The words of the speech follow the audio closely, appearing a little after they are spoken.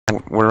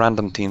we're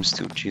random teams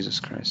too. Jesus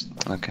Christ.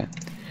 Okay.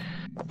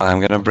 I'm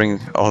gonna bring.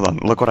 Hold on.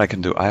 Look what I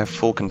can do. I have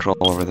full control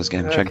over this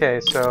game. Check. Okay,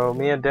 so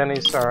me and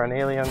Denny's are on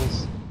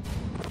aliens,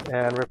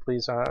 and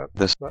Ripley's on.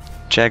 This.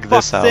 Check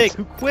this out. Sake,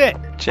 who quit?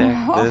 Check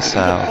this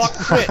out.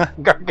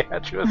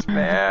 Gargantuous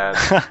man.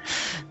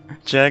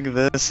 Check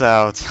this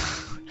out.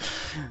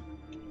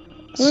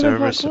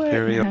 Server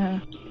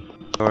superiority.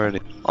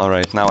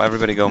 Alright, now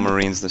everybody go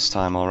Marines this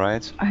time,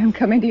 alright? I'm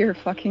coming to your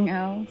fucking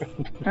house.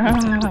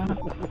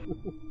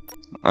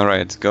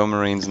 Alright, go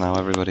Marines now,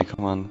 everybody,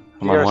 come on.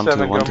 Come on, 1,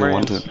 2, 1, 2,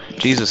 1, 2.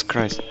 Jesus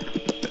Christ.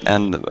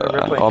 And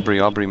Aubrey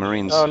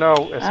Marines. Oh no,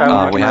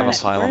 Asylum. We have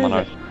Asylum on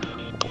our...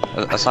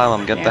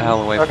 Asylum, get the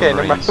hell away from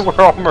Marines. Okay,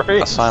 we're all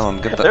Marines. Asylum,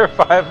 get the... There are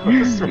 5 of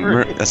us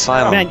Marines.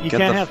 Asylum, Man, you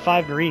can't have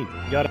 5 Marines.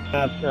 You gotta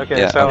have... Okay,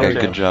 yeah, Asylum okay,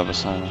 good job,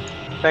 Asylum.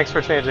 Thanks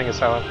for changing,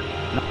 Asylum.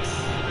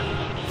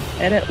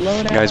 Edit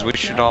load out. Guys, we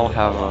should all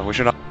have a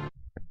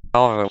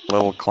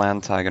little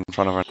clan tag in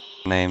front of our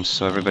names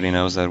so everybody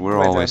knows that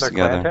we're always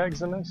together. Clan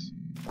tags in this?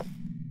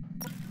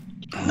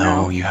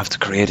 No, you have to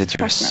create it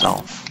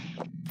yourself.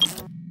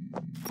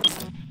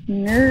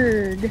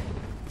 Nerd.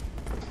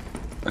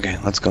 Okay,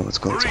 let's go. Get to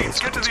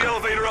the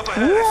elevator up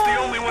ahead. It's the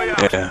only way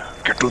out. Yeah,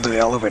 get to the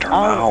elevator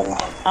now.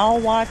 I'll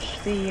watch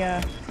the,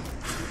 okay,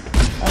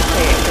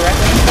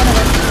 directly in front of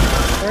us.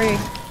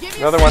 3.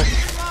 Another one.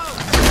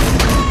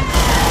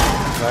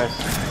 Nice.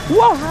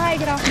 Whoa, hi,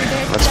 get off me,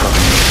 dick. Let's go.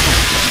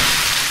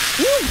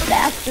 You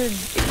bastard.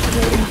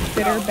 Exploding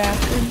bitter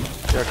bastard.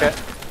 You okay?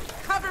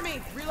 Cover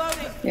me!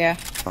 Reloading! Yeah.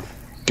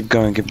 Keep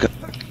going.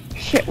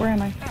 Shit, where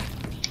am I?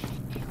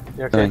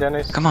 You okay,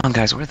 Dennis? Come on,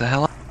 guys, where the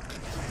hell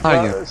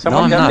are you?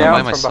 Someone no, I'm got not down by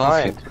from myself.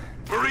 behind.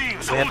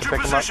 Marines, We had hold to your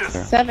pick 'em up.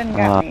 position. 7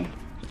 got me.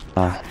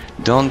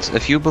 Don't,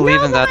 if you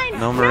believe in that,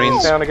 no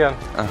Marines. Down again.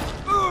 Don't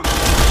worry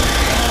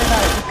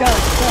about it. Go.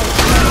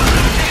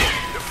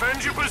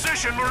 Defend your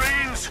position,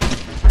 Marines.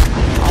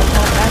 I'll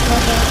go back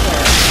up there.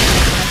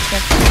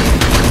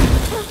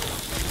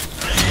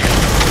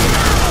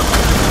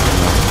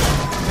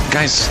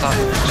 Guys, stop.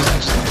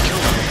 Just kill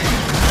them.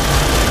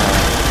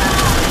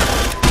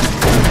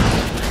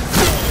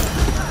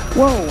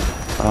 Whoa.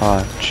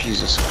 Ah,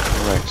 Jesus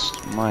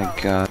Christ. My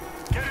God.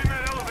 Get in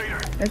that elevator.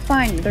 It's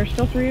fine. There's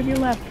still 3 of you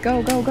left.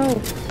 Go. Get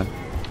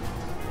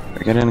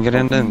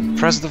in.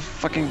 Press the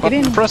fucking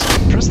button. in. Press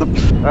the...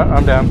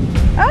 I'm down.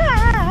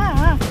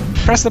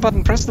 Press the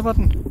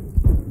button.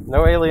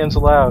 No aliens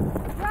allowed.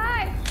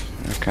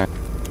 Okay.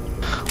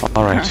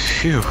 Alright,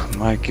 phew,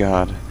 my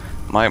God.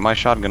 My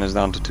shotgun is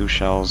down to 2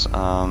 shells.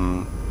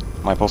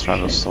 My pulse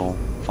rifle is still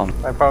fun.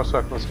 My pulse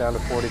rifle was down to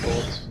 40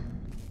 bullets.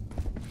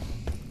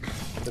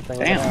 Good thing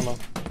with ammo.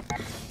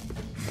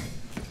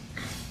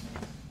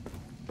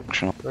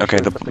 Okay,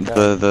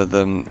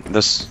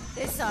 the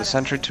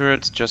sentry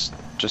turrets, just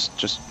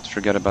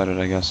forget about it,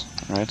 I guess.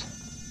 Right?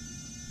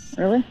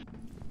 Really?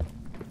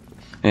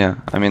 Yeah,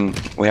 I mean,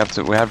 we have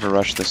to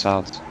rush this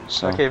out.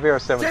 So Okay,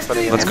 VR7's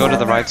putting in. let's go to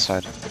the right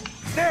side,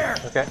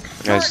 Okay.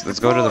 guys. Let's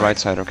go to the right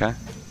side, okay?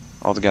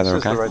 All together,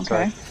 This is okay? the right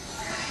side.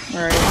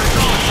 Alright.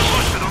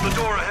 Busted on the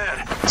door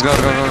ahead. Let's go,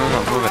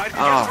 move it.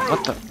 Oh,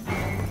 what the?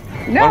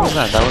 No! What was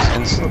that? That was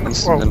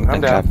instant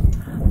I'm cap.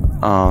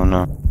 Oh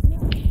no.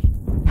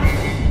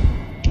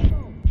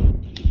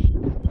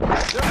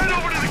 Head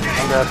over to the gate.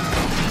 I'm dead.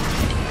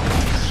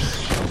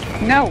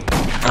 No!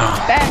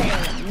 Bad.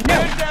 No!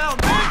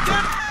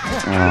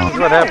 This is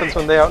what happens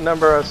when they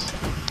outnumber us.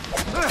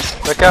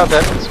 Look out,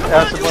 that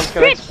acid one's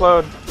gonna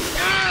explode.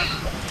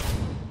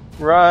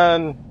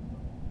 Run!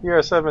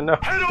 VR7, no.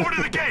 Head over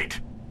to the gate.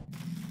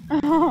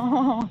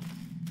 Oh.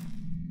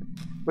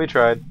 We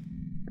tried.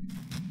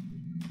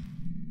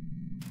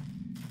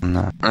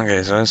 No.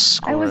 Okay, so this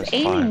I score was is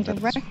aiming 5.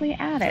 directly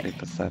at Pretty it.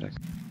 pathetic.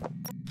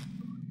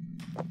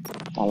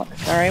 Well,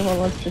 sorry, well,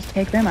 let's just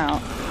take them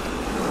out.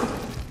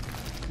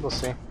 We'll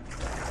see.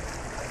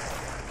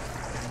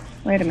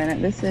 Wait a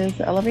minute, this is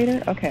the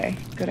elevator? Okay,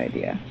 good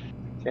idea.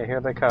 Okay,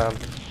 here they come.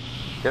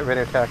 Get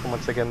ready to attack them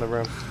once they get in the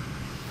room.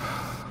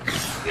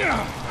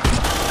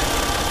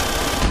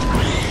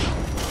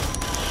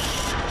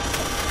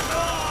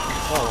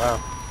 Oh wow.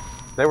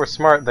 They were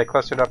smart, they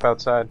clustered up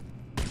outside.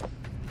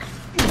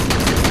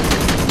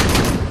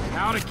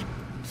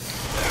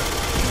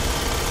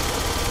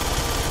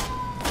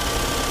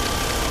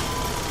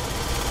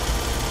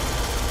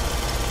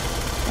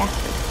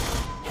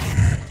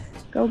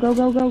 Go.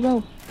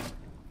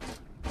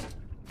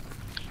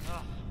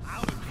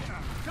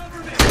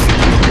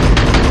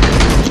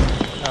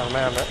 Oh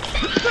man,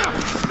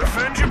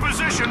 Defend your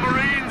position,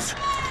 Marines.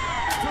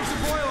 Put the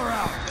boiler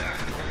out.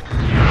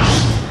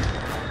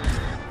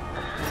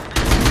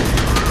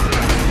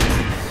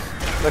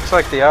 looks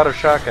like the auto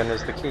shotgun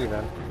is the key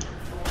then.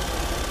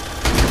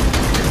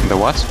 The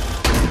what?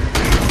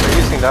 They're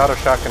using the auto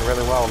shotgun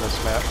really well on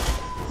this map.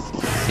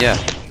 Yeah,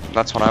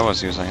 that's what I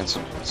was using. It's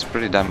a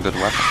pretty damn good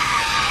weapon.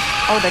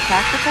 Oh, the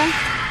tactical?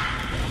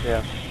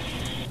 Yeah.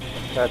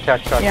 The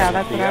attack shotgun Yeah, is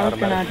that's the what I was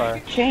automatic gonna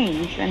fire.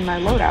 change in my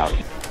loadout.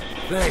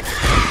 Thanks.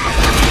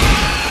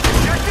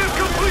 Objective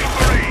complete,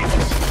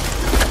 Marines.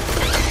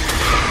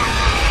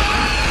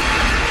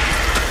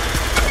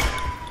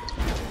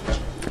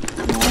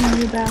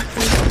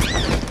 bastard.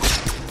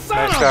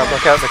 Nice job.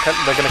 Look out.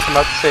 They're gonna come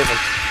out to save him.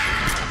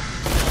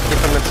 Keep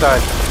him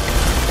inside.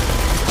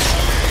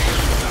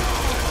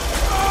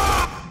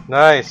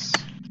 Nice.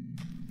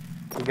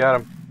 You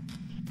got him.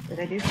 Did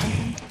I do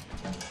something?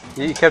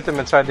 You kept him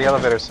inside the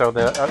elevator, so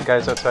the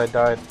guys outside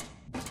died.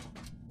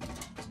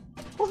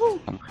 Woohoo!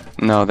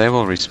 No, they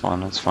will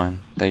respawn. That's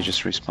fine. They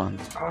just respawn.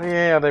 Oh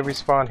yeah, they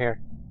respawn here.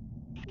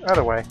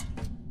 Either way,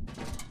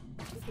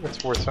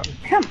 it's worth something.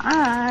 Come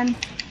on!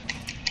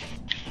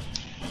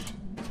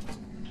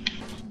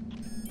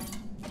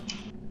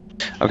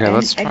 Okay, And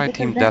let's try exit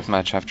team the vent.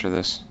 deathmatch after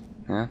this.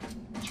 Yeah.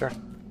 Sure.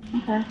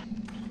 Okay.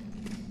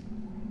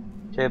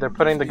 Okay, they're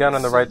putting the gun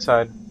on the right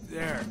side,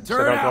 There, so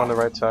turn don't go on the out.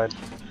 right side.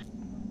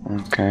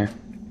 Okay.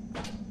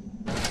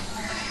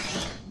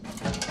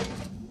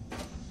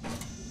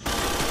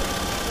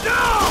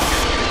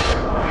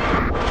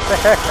 What the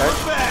heck?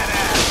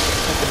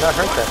 I did not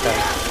hurt that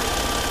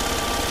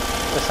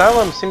guy.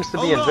 Asylum seems to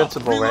be Hold up,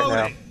 invincible right now.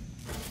 reloading.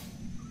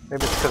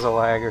 Maybe it's because of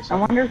lag or I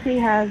something. wonder if he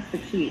has the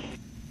cheat.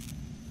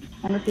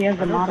 I wonder if he has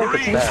the don't think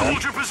it's modification. that.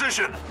 Hold your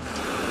position.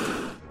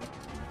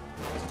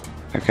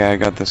 Okay, I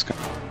got this guy.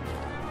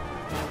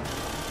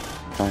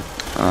 Fine.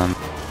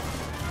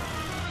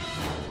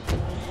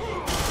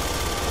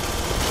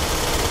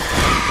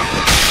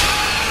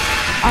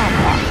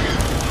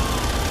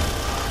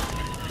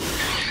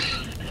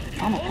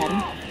 I'm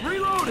okay.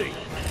 Reloading.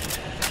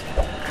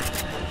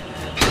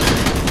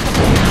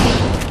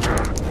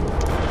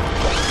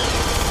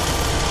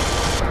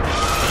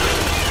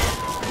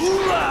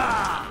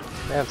 Hoorah!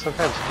 Man,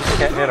 sometimes you just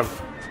can't hit him.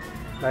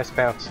 Nice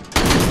bounce.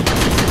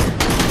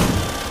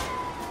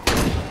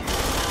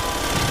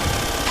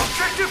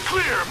 Objective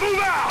clear. Move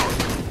out.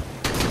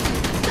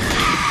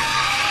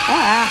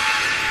 Ah!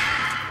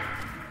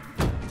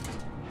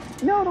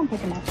 No, don't pick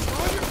him up.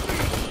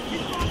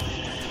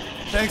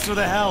 Thanks for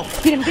the help.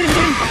 Get him, get him,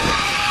 get him!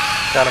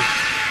 Got him.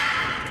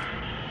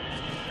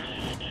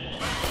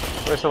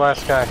 Where's the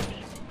last guy?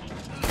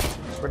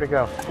 Where'd he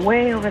go?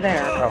 Way over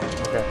there. Oh,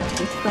 okay.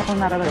 He's still in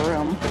that other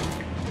room.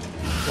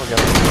 We'll get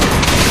him.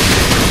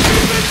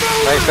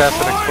 Nice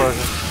acid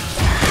explosion.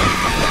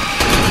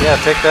 Yeah,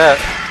 take that.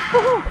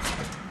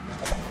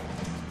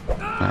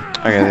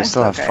 Okay, they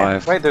still have Okay.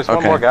 5. Wait, there's okay,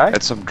 one more guy?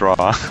 It's a draw.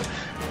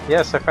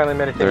 Yes, I finally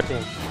made it to There-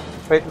 18.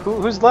 Wait,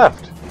 who's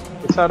left?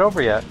 It's not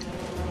over yet.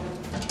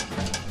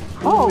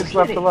 Oh, Who's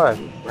left shit, alive?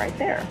 he's right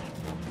there.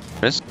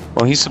 Chris?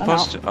 Well, he's Oh, no.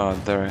 supposed to. Oh,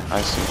 there.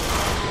 I see.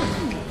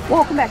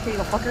 Whoa, come back here, you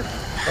little fucker.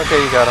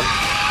 Okay, you got him.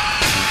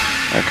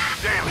 Okay.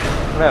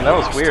 Man, that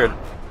was weird.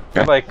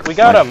 Okay. Like, we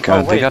got My him!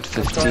 God, Oh, wait. they got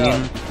what's going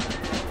on?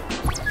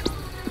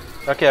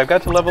 15. Okay, I've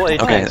got to level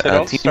 18, Okay, so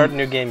don't team- start a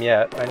new game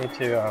yet. I need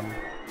to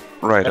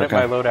Right. edit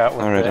Okay. my loadout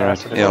with Alright. the Alright.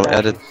 acid Yeah, I'll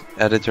explosion.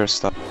 edit your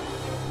stuff.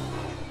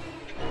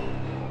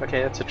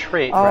 Okay, it's a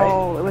trait, Oh, right?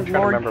 it was I'm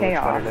trying Lord to remember which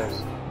one Chaos. it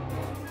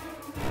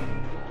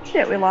is.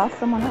 Shit, we lost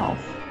someone else.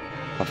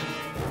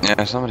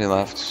 Yeah, somebody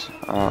left.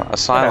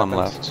 Asylum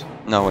happens? left.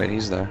 No, wait,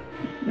 he's there.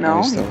 No,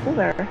 he's he's still- still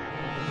there.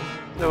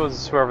 It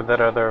was whoever that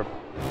other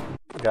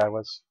guy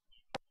was.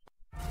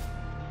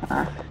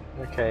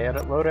 Okay,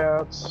 edit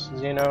loadouts,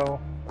 Xeno.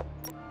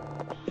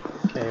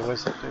 Okay,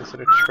 is it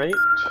a trait?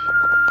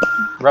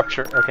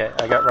 Rupture. Okay,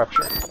 I got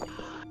rupture.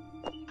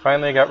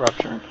 Finally I got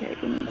rupture. Okay,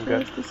 give me I'm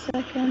good. just a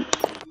second.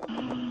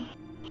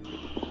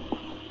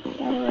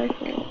 Battle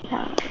rifle,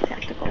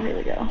 tactical, here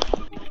we go.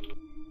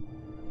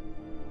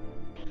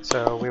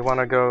 So we want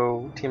to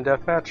go team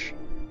deathmatch?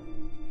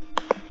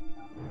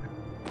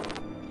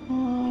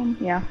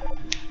 Yeah.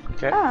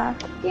 Okay. Ah,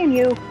 damn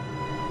you.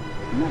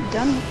 I'm not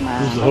done with my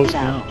Who's the host loadout.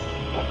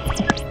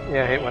 now?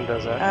 Yeah, I hate when it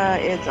does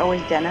that. It's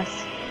always Dennis.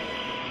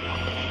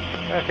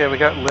 Okay, we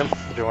got Limp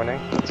joining.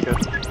 That's good.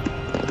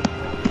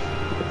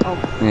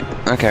 Oh,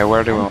 Yeah. Okay,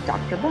 where do we and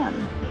Dr.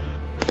 Bun.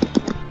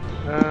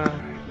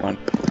 want?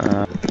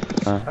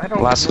 I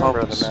don't Last remember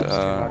hopes. the maps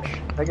too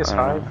much. I guess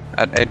Hive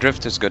A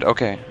drift is good.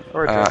 Okay.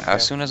 or Drift, yeah.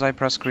 As soon as I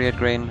press create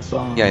game.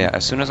 So, Yeah.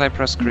 As soon as I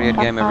press create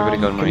game, everybody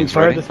go to Can we Marines.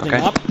 fire Ready? this thing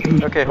Okay. up?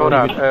 Okay, hold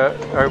on.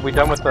 Are we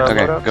done with the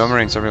Okay, loadouts? go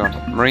Marines, everyone.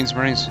 Marines.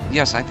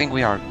 Yes, I think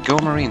we are. Go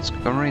Marines.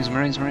 Go Marines.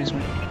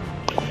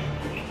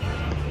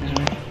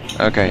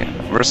 Okay,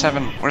 we're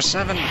 7.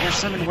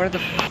 Where the?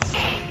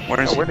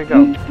 Where is Oh, he? where'd he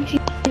go?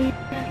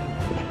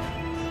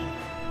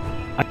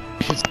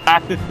 Should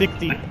stack the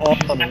 60 all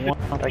on one.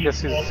 I guess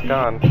he's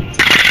gone.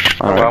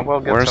 Oh Alright, well, we'll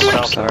get where's someone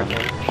else. Sam? I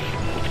think.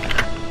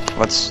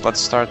 Let's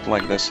start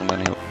like this and then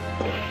he'll.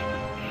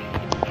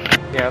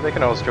 Yeah, they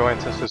can always join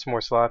since there's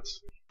more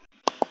slots.